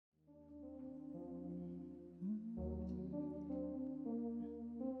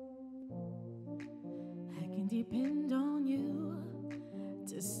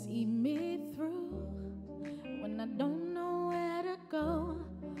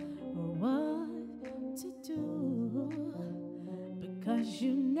'cause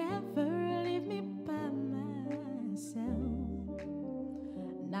you never leave me by myself.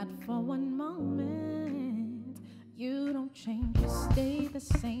 Not for one moment. You don't change, you stay the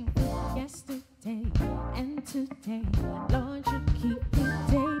same. Yesterday and today, Lord, you keep me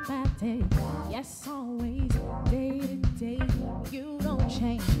day by day. Yes, always, day to day. You don't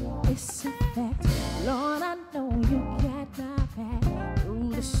change, it's a fact. Lord, I know you got my back. Through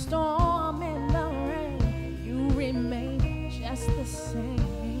the storm and the rain, you remain just the same.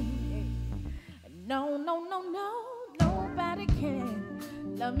 No, no, no, no, nobody can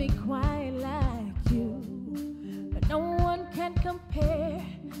love me quite like you. But no one can compare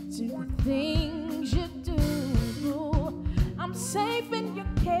to the things you do. I'm safe in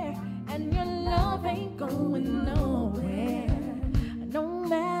your care, and your love ain't going nowhere. No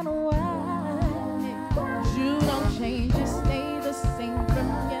matter what, you don't change, you stay the same from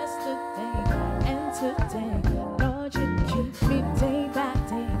yesterday and today. Lord, you keep me day by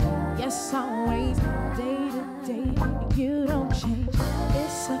day. Yes, always, day to day. You don't change,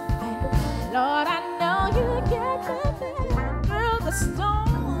 it's a fact. Lord, I know you get me back. Through the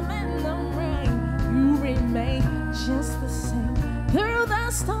storm and the rain, you remain just the same. Through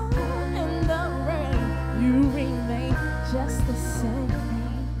the storm and the rain, you remain just the same.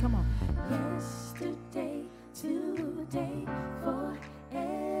 Come on. Yesterday, today,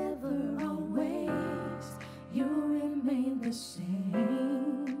 forever, always, you remain the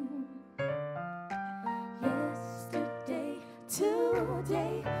same. Yesterday,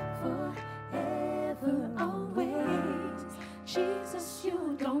 today, forever, always, Jesus, you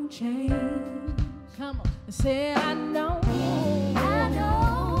don't change. Come on, say I know, I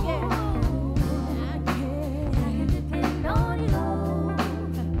know, yeah. I can depend on you.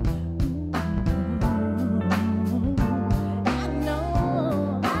 I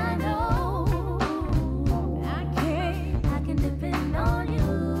know, I can depend on you.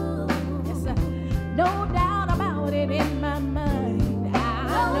 Yes, sir. No doubt about it in my mind. I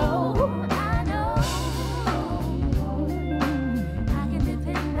know. I can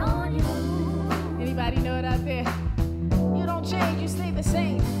depend on you. Anybody know it out there? You don't change, you stay the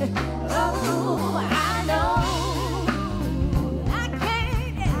same. Oh, I know.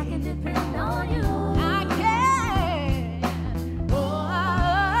 I can depend on you. I can. Oh, I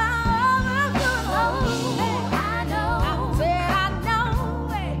know. I said I know.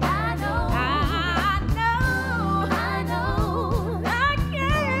 I know. I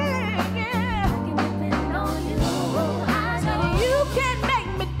can depend on you. I know. You can make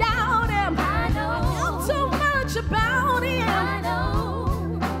me doubt him. I know so much about him. I know.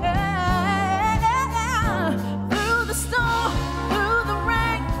 Through the storm, through the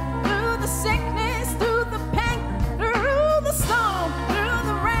rain, through the sickness, through the pain, through the storm, through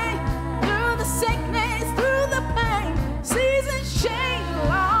the rain, through the sickness, through the pain. Seasons change,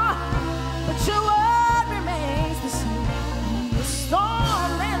 Lord, but your word remains the same. The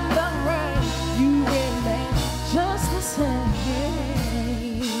storm and the rain, you remain just the same.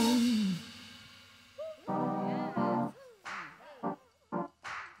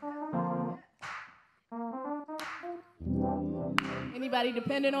 Anybody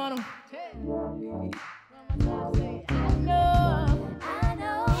depending on him?